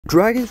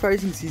Dragons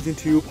Rising Season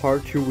 2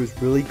 Part 2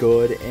 was really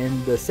good,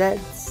 and the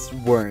sets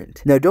weren't.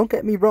 Now don't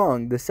get me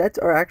wrong, the sets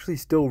are actually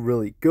still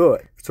really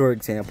good. For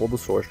example, the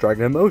Source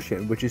Dragon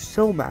Emotion, which is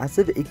so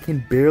massive it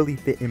can barely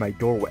fit in my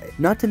doorway.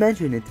 Not to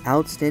mention its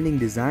outstanding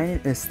design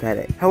and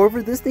aesthetic.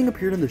 However, this thing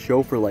appeared in the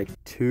show for like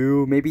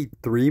 2, maybe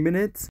 3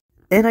 minutes.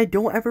 And I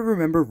don't ever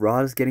remember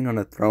Roz getting on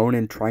a throne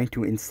and trying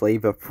to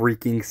enslave a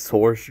freaking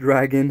Source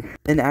Dragon.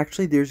 And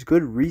actually, there's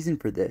good reason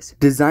for this.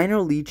 Designer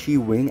Lee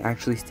Chi-wing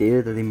actually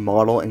stated that they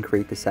model and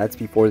create the sets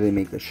before they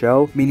make the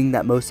show, meaning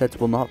that most sets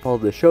will not follow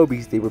the show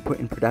because they were put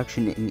in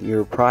production an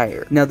year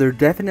prior. Now, there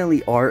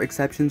definitely are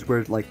exceptions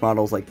where like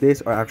models like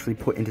this are actually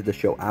put into the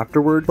show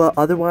afterward, but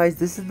otherwise,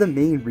 this is the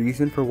main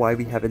reason for why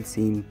we haven't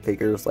seen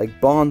figures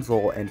like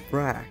Bonzel and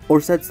Frack,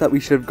 or sets that we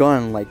should have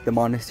gotten like the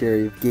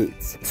Monastery of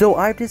Gates. So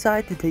I've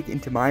decided to take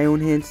into my own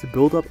hands to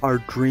build up our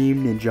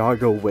dream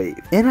Ninjago wave.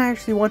 And I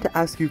actually want to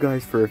ask you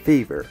guys for a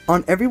favor.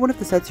 On every one of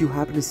the sets you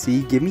happen to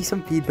see, give me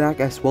some feedback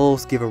as well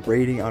as give a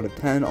rating out of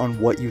 10 on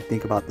what you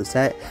think about the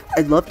set.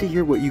 I'd love to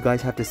hear what you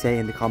guys have to say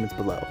in the comments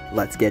below.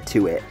 Let's get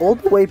to it. All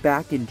the way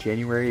back in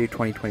January of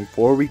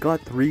 2024, we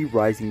got 3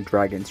 Rising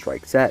Dragon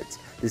Strike sets.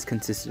 This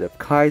consisted of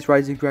Kai's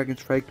Rising Dragon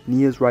Strike,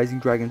 Nia's Rising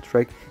Dragon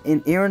Strike,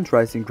 and Arin's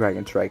Rising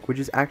Dragon Strike, which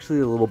is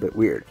actually a little bit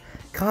weird.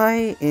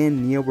 Kai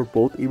and Nia were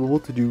both able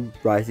to do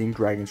Rising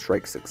Dragon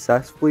Strike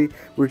successfully,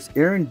 whereas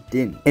Arin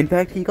didn't. In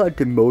fact, he got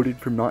demoted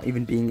from not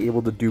even being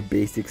able to do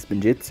basic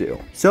Spinjitzu.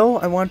 So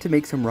I wanted to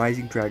make some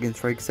Rising Dragon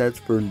Strike sets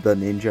for the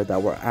ninja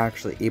that were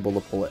actually able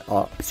to pull it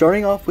off.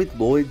 Starting off with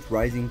Lloyd's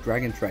Rising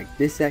Dragon Strike.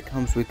 This set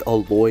comes with a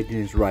Lloyd in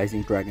his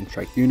Rising Dragon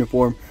Strike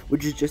uniform,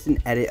 which is just an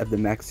edit of the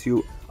mech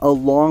suit,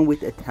 along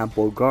with a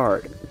temple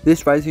guard.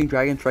 This Rising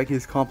Dragon Strike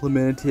is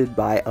complemented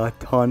by a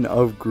ton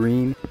of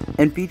green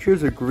and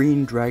features a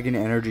green dragon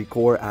energy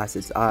core as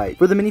its eye.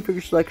 For the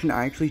minifigure selection,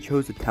 I actually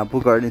chose a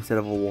temple guard instead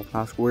of a wolf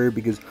mask warrior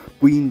because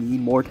we need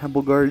more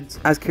temple guards.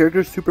 As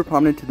characters super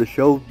prominent to the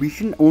show, we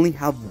shouldn't only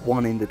have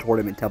one in the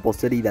tournament Temple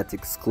City that's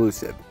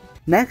exclusive.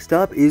 Next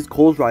up is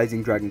Cole's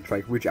Rising Dragon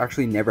Strike, which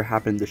actually never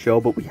happened in the show,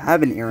 but we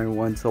have an Arin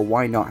one, so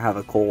why not have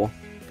a Cole?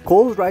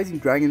 Cole's Rising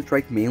Dragon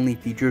Strike mainly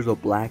features a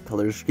black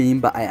color scheme,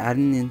 but I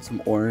added in some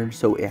orange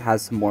so it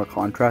has some more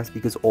contrast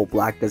because all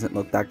black doesn't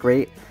look that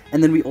great.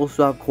 And then we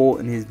also have Cole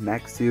in his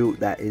mech suit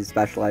that is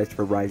specialized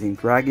for Rising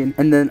Dragon.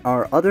 And then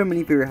our other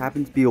minifigure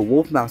happens to be a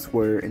Wolf Mask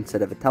Warrior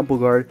instead of a Temple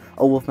Guard.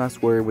 A Wolf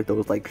Mask Warrior with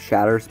those like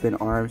shatterspin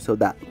arms, so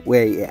that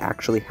way it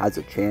actually has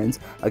a chance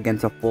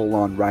against a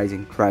full-on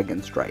Rising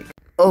Dragon Strike.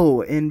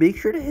 Oh, and make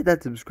sure to hit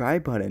that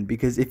subscribe button,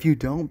 because if you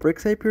don't,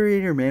 Brickside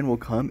Creator Man will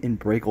come and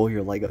break all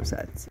your LEGO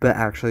sets. But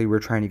actually, we're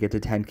trying to get to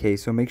 10k,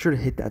 so make sure to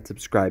hit that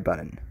subscribe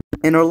button.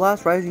 And our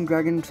last Rising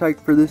Dragon Strike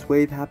for this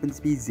wave happens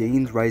to be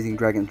Zane's Rising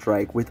Dragon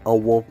Strike with a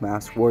Wolf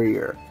Mask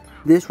Warrior.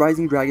 This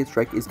Rising Dragon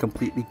Strike is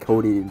completely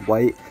coated in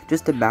white,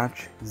 just to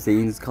match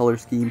Zane's color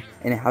scheme,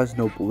 and it has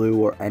no blue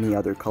or any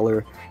other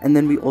color. And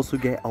then we also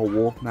get a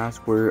Wolf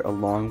Mask Warrior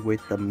along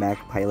with the Mech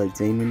Pilot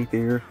Zane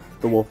minifigure,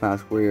 the Wolf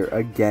Mask Warrior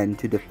again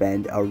to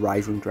defend a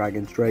Rising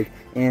Dragon Strike,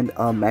 and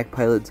a Mech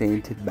Pilot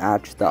Zane to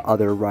match the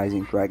other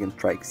Rising Dragon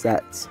Strike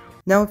sets.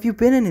 Now, if you've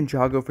been a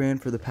Ninjago fan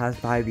for the past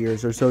 5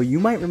 years or so, you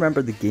might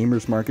remember the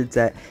Gamers Market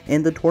set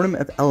and the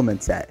Tournament of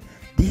Elements set.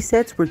 These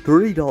sets were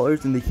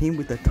 $30 and they came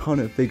with a ton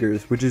of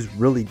figures, which is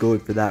really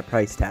good for that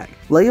price tag.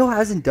 LEGO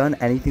hasn't done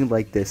anything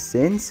like this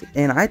since,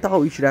 and I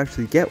thought we should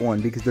actually get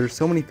one because there's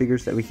so many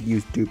figures that we could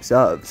use dupes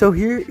of. So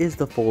here is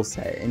the full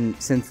set,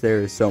 and since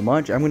there is so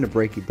much, I'm going to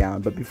break it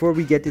down, but before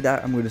we get to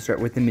that, I'm going to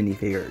start with the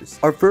minifigures.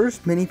 Our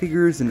first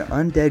minifigure is an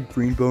undead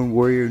greenbone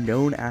warrior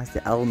known as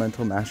the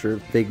Elemental Master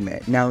of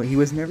Figment. Now, he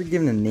was never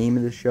given a name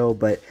in the show,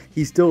 but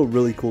he's still a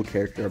really cool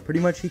character.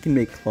 Pretty much he can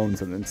make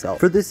clones of himself.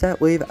 For this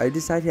set wave, I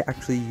decided to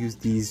actually use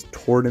these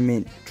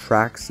tournament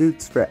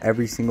tracksuits for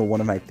every single one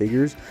of my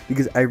figures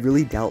because I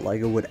really doubt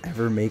LEGO would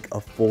ever make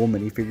a full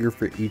minifigure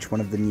for each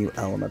one of the new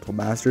Elemental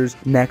Masters.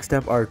 Next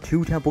up are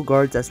 2 Temple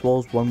Guards as well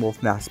as 1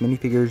 Wolf Mask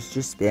minifigures,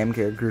 just spam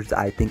characters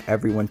I think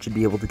everyone should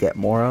be able to get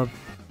more of.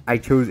 I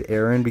chose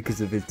Arin because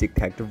of his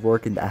detective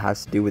work and that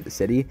has to do with the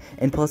city,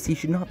 and plus he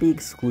should not be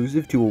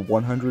exclusive to a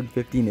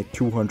 $150 and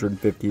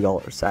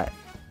 $250 set.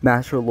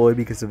 Master Lloyd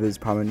because of his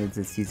prominence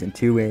in Season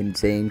 2, and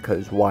Zane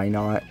because why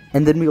not.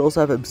 And then we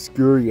also have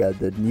Obscuria,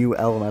 the new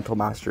Elemental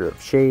Master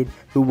of Shade,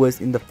 who was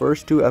in the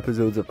first 2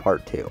 episodes of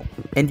Part 2.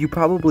 And you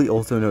probably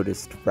also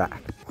noticed Frack.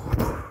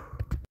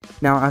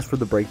 Now, as for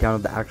the breakdown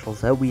of the actual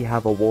set, we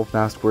have a Wolf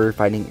Mask Warrior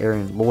fighting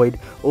Arin and Lloyd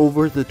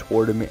over the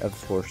Tournament of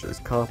Sorcerer's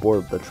Cup,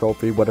 or the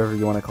trophy, whatever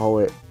you want to call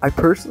it. I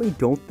personally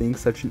don't think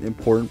such an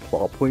important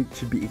plot point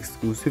should be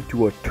exclusive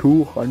to a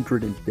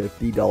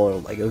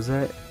 $250 LEGO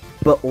set.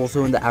 But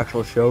also in the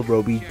actual show,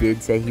 Roby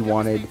did say he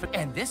wanted...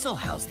 And this'll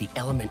house the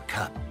Element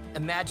Cup.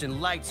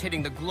 Imagine lights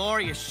hitting the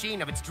glorious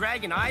sheen of its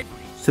dragon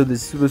ivory. So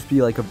this is supposed to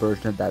be like a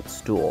version of that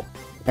stool.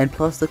 And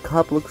plus the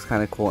cup looks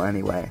kind of cool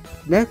anyway.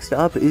 Next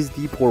up is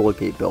the portal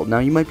gate build. Now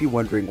you might be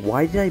wondering,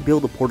 why did I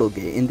build a portal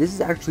gate? And this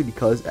is actually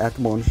because at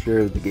the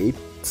Monastery of the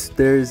Gates,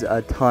 there's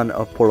a ton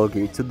of portal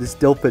gates, so this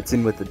still fits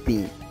in with the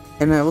theme.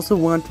 And I also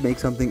wanted to make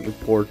something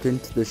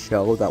important to the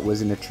show that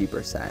was in a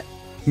cheaper set.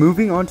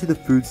 Moving on to the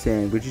food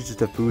stand, which is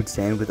just a food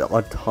stand with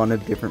a ton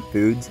of different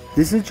foods.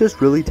 This is just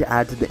really to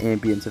add to the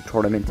ambience of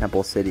Tournament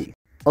Temple City.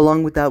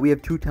 Along with that, we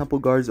have 2 temple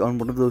guards on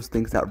one of those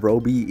things that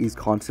Roby is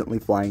constantly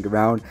flying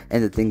around,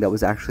 and the thing that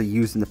was actually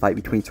used in the fight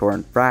between Sora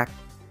and Frack.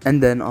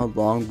 And then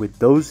along with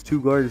those 2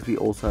 guards, we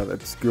also have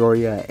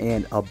Obscuria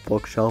and a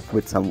bookshelf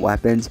with some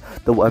weapons.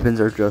 The weapons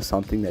are just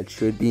something that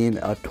should be in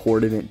a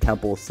Tournament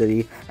Temple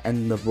City,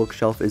 and the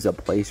bookshelf is a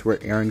place where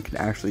Arin can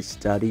actually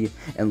study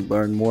and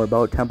learn more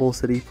about Temple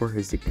City for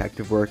his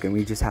detective work, and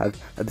we just have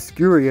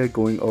Obscuria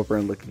going over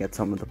and looking at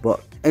some of the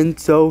book. And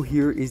so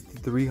here is the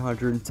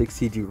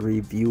 360-degree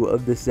view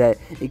of the set.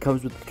 It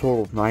comes with a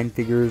total of 9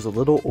 figures, a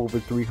little over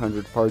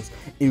 300 parts,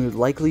 and would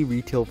likely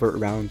retail for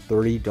around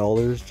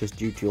 $30 just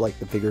due to like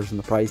the figures and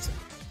the price.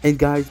 And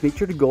guys, make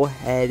sure to go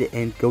ahead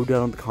and go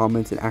down in the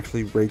comments and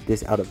actually rate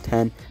this out of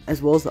 10,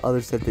 as well as the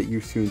other set that you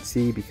soon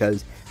see,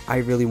 because I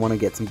really want to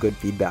get some good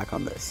feedback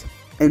on this.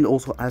 And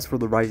also, as for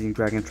the Rising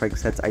Dragon Strike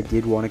sets, I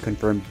did want to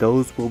confirm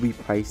those will be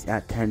priced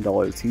at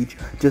 $10 each,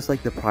 just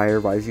like the prior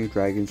Rising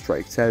Dragon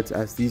Strike sets,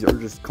 as these are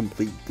just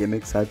complete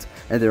gimmick sets,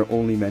 and they're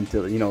only meant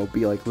to,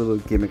 be like little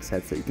gimmick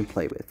sets that you can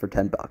play with for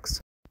 10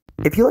 bucks.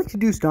 If you like to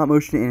do stop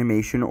motion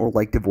animation or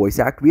like to voice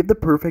act, we have the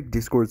perfect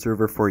Discord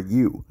server for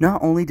you.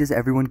 Not only does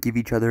everyone give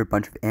each other a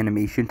bunch of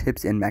animation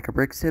tips and mecha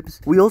bricks tips,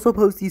 we also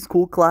post these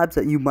cool collabs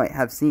that you might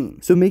have seen.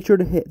 So make sure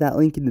to hit that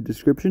link in the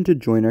description to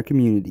join our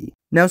community.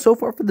 Now, so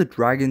far for the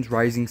Dragons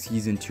Rising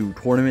Season 2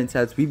 tournament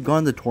sets, we've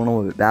gone the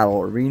Tournament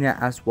Battle Arena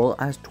as well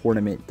as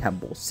Tournament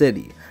Temple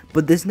City.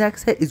 But this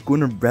next set is going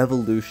to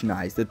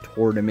revolutionize the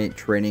Tournament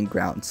Training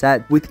Ground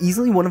set with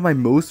easily one of my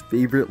most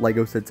favorite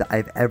LEGO sets that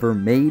I've ever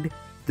made,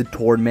 the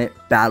Tournament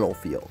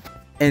Battlefield.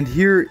 And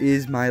here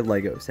is my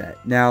LEGO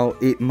set. Now,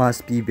 it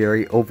must be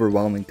very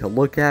overwhelming to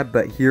look at,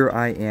 but here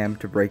I am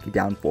to break it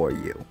down for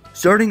you.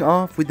 Starting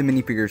off with the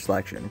minifigure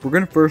selection, we're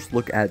going to first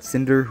look at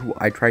Cinder, who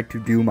I tried to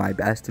do my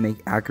best to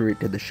make accurate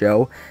to the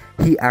show.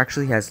 He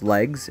actually has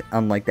legs,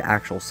 unlike the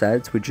actual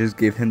sets, which just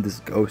give him this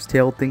ghost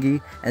tail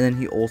thingy, and then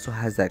he also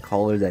has that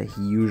collar that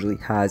he usually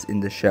has in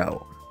the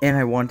show. And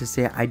I want to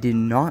say I did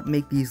not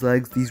make these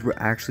legs. These were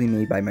actually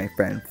made by my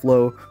friend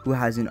Flo, who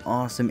has an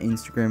awesome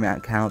Instagram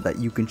account that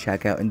you can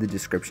check out in the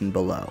description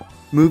below.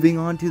 Moving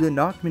on to the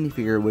Noct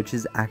minifigure, which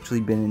has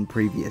actually been in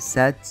previous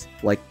sets.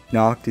 Like,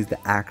 Noct is the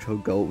actual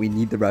GOAT. We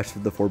need the rest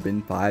of the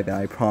Forbidden 5, and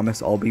I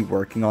promise I'll be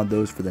working on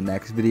those for the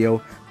next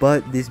video.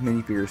 But this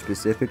minifigure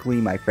specifically,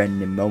 my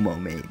friend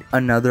Nimomo made.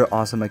 Another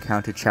awesome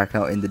account to check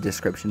out in the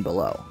description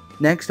below.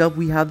 Next up,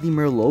 we have the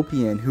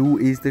Merlopian, who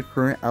is the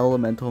current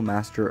Elemental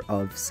Master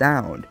of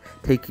Sound,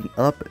 taking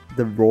up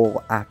the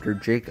role after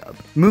Jacob.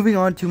 Moving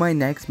on to my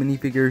next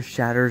minifigure,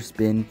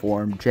 Shatterspin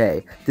Form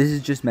J. This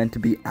is just meant to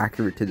be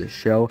accurate to the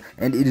show,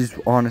 and it is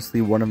honestly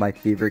one of my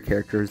favorite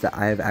characters that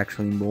I have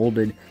actually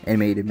molded and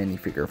made a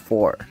minifigure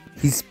for.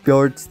 He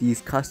sports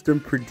these custom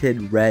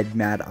printed red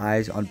mad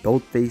eyes on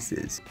both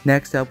faces.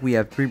 Next up, we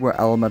have 3 more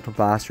elemental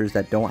masters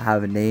that don't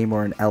have a name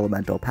or an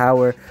elemental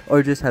power,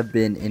 or just have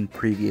been in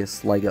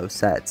previous LEGO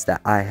sets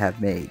that I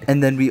have made.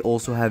 And then we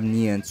also have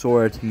Nia and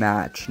Sora to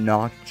match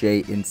Noct,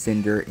 Jay, and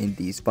Cinder in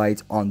these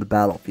fights on the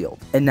battlefield.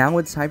 And now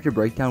it's time to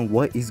break down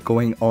what is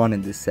going on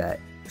in this set.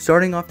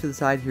 Starting off to the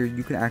side here,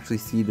 you can actually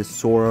see the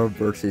Sora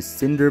versus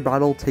Cinder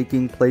battle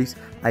taking place.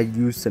 I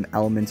used some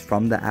elements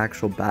from the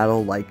actual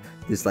battle, like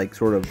this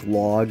sort of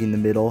log in the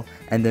middle,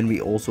 and then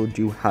we also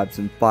do have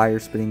some fire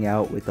spitting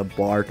out with a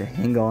bar to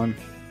hang on.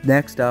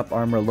 Next up,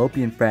 our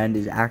Merlopian friend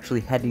is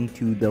actually heading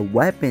to the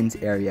weapons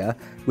area,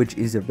 which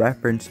is a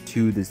reference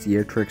to the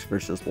Ciatrix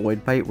versus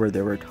Lloyd fight where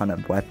there were a ton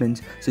of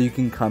weapons, so you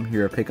can come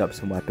here and pick up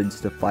some weapons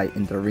to fight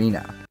in the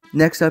arena.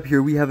 Next up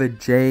here, we have a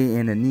Jay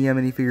and a Nia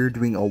minifigure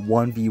doing a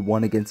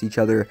 1v1 against each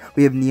other.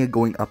 We have Nia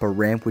going up a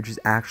ramp, which is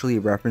actually a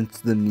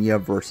reference to the Nia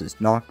versus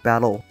Noct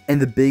battle.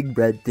 And the big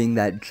red thing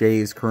that Jay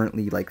is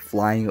currently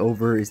flying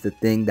over is the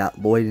thing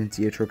that Lloyd and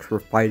Ciatrix were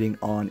fighting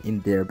on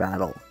in their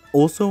battle.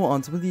 Also,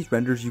 on some of these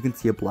renders, you can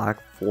see a black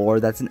floor.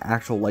 That's an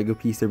actual LEGO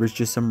piece. There was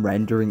just some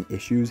rendering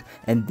issues,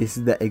 and this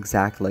is the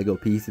exact LEGO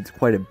piece. It's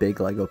quite a big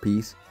LEGO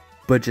piece.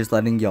 But just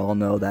letting y'all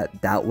know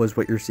that was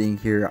what you're seeing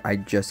here. I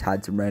just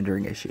had some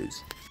rendering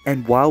issues.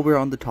 And while we're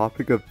on the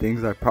topic of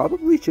things I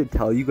probably should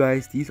tell you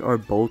guys, these are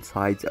both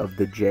sides of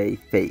the J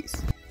face.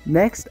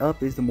 Next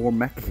up is the more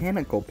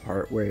mechanical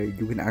part where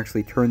you can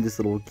actually turn this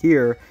little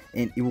gear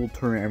and it will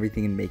turn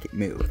everything and make it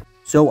move.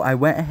 So I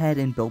went ahead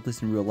and built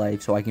this in real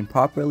life so I can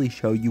properly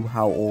show you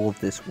how all of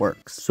this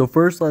works. So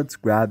first, let's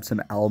grab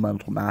some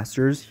elemental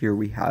masters. Here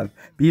we have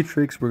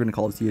Beatrix, we're going to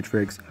call it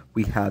Beatrix.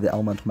 We have the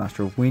elemental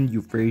master of Wind,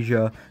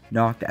 Euphrasia,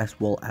 Noct, as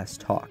well as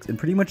Tox. And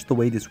pretty much the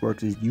way this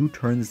works is you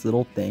turn this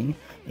little thing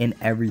and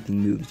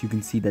everything moves. You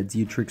can see that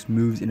Beatrix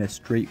moves in a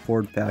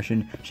straightforward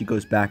fashion. She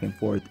goes back and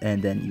forth,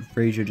 and then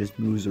Euphrasia just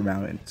moves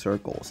around in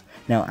circles.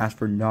 Now, as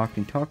for Noct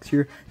and Tox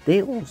here,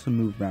 they also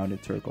move around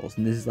in circles.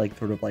 And this is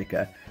sort of like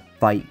a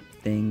fight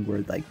thing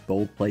where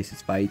both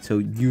places fight, so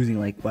using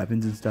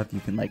weapons and stuff,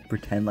 you can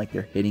pretend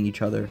they're hitting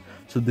each other.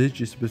 So this is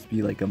just supposed to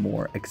be a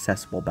more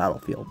accessible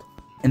battlefield.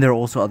 And there are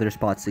also other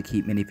spots to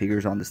keep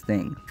minifigures on this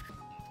thing.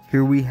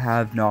 Here we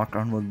have Knock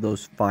on one of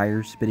those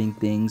fire spitting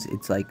things.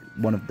 It's like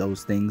one of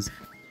those things.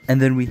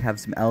 And then we have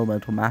some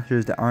elemental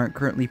masters that aren't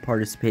currently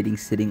participating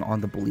sitting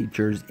on the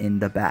bleachers in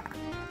the back.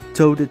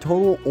 So to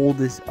total all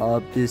this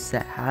up, this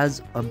set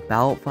has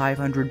about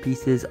 500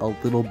 pieces, a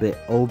little bit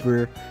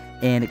over,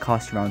 and it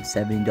costs around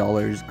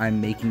 $70. I'm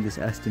making this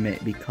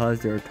estimate because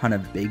there are a ton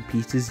of big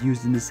pieces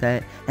used in the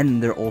set,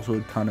 and there are also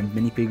a ton of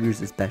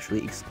minifigures,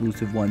 especially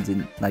exclusive ones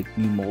in like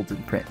new molds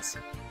and prints.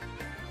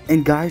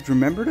 And guys,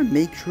 remember to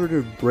make sure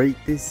to rate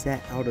this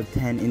set out of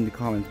 10 in the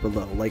comments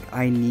below. Like,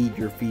 I need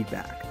your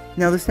feedback.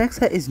 Now, this next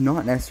set is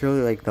not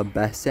necessarily like the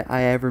best set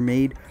I ever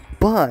made,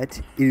 but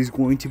it is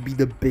going to be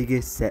the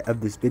biggest set of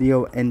this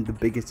video and the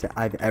biggest set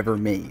I've ever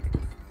made.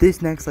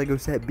 This next LEGO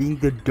set being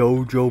the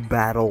Dojo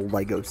Battle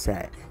LEGO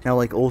set. Now,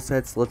 like all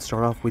sets, let's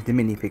start off with the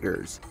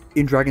minifigures.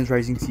 In Dragon's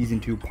Rising Season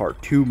 2 Part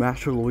 2,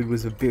 Master Lloyd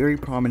was a very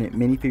prominent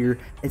minifigure,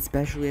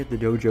 especially at the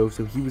dojo,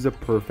 so he was a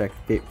perfect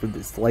fit for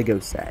this LEGO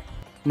set.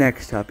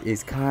 Next up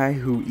is Kai,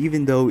 who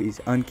even though is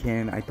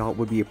uncanon, I thought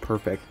would be a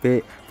perfect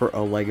fit for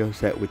a LEGO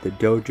set with the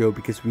dojo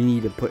because we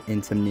need to put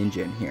in some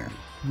ninja in here.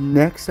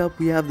 Next up,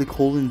 we have the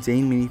Cole and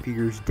Zane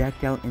minifigures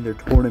decked out in their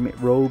tournament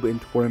robe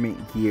and tournament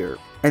gear.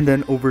 And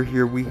then over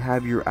here we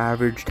have your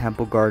average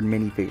temple guard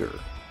minifigure.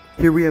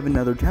 Here we have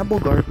another temple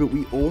guard, but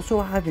we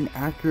also have an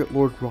accurate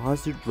Lord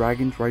Roster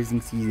Dragon's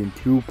Rising Season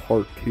 2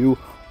 Part 2,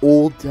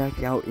 all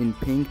decked out in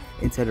pink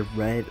instead of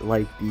red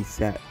like the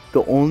set.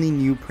 The only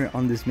new print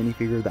on this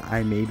minifigure that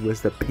I made was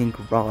the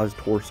pink Roz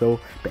torso,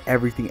 but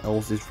everything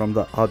else is from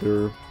the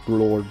other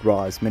Lord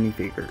Roz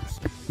minifigures.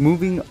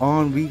 Moving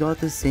on, we got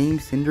the same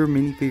Cinder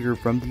minifigure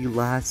from the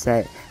last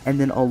set, and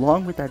then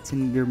along with that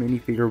Cinder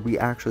minifigure, we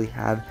actually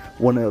have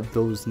one of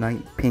those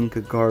night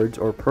pink guards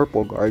or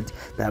purple guards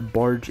that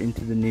barge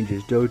into the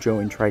ninja's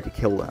dojo and try to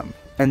kill them.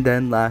 And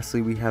then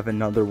lastly, we have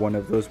another one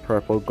of those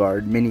purple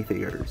guard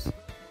minifigures.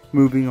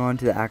 Moving on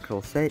to the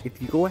actual set,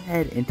 if you go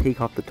ahead and take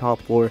off the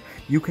top floor,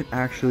 you can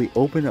actually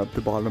open up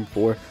the bottom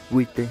floor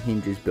with the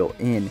hinges built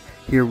in.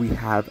 Here we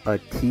have a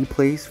tea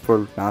place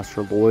for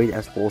Master Lloyd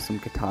as well as some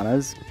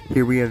katanas.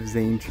 Here we have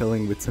Zane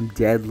chilling with some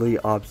deadly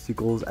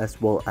obstacles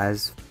as well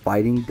as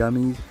fighting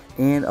dummies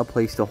and a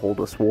place to hold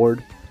a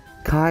sword.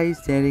 Kai is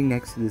standing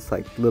next to this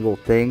like little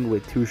thing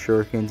with 2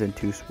 shurikens and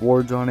 2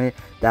 swords on it,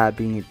 that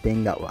being a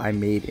thing that I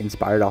made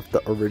inspired off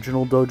the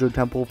original dojo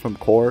temple from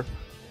Core.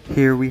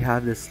 Here we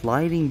have the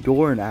sliding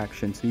door in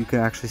action, so you can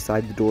actually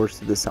slide the doors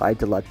to the side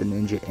to let the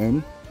ninja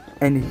in.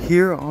 And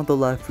here on the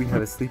left we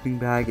have a sleeping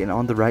bag, and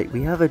on the right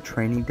we have a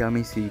training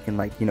dummy so you can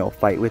like, you know,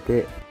 fight with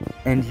it.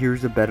 And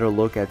here's a better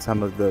look at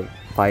some of the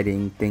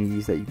fighting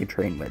thingies that you can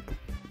train with.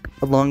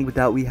 Along with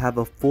that, we have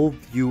a full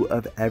view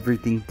of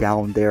everything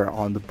down there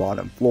on the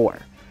bottom floor.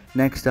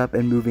 Next up,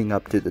 and moving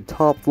up to the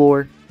top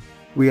floor,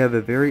 we have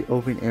a very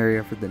open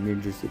area for the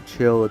ninjas to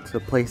chill. It's a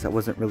place that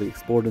wasn't really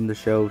explored in the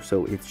show,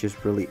 so it's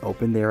just really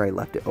open there. I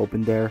left it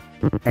open there.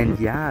 And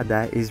yeah,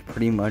 that is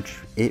pretty much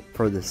it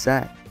for the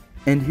set.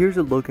 And here's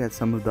a look at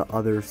some of the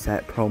other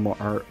set promo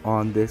art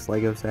on this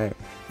LEGO set.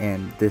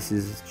 And this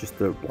is just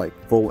the like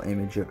full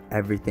image of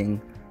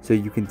everything, so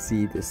you can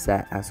see the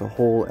set as a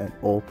whole and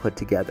all put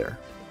together.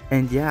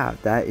 And yeah,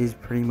 that is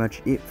pretty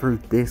much it for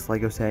this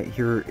LEGO set.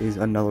 Here is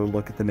another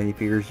look at the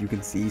minifigures. You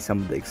can see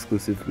some of the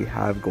exclusives we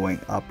have going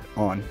up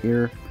on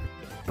here.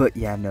 But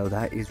yeah, no,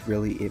 that is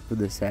really it for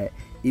the set.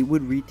 It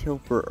would retail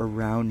for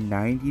around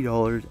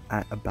 $90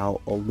 at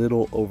about a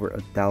little over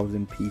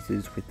 1,000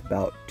 pieces with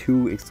about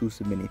 2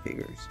 exclusive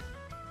minifigures.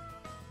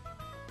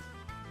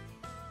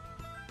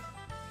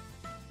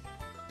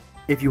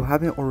 If you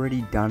haven't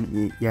already done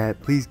it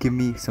yet, please give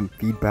me some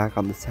feedback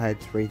on the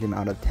sets, rate them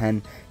out of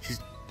 10.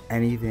 Just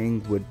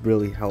anything would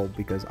really help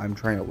because I'm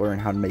trying to learn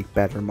how to make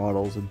better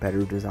models and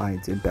better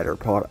designs and better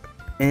product.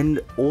 And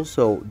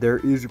also, there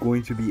is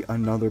going to be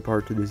another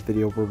part to this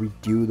video where we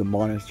do the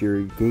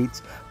monastery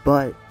gates,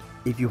 but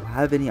if you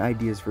have any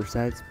ideas for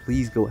sets,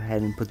 please go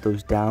ahead and put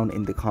those down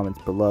in the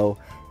comments below.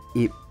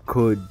 It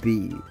could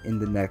be in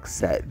the next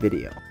set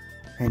video.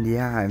 And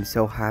yeah, I'm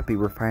so happy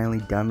we're finally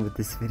done with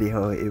this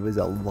video. It was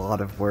a lot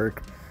of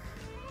work.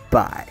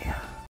 Bye.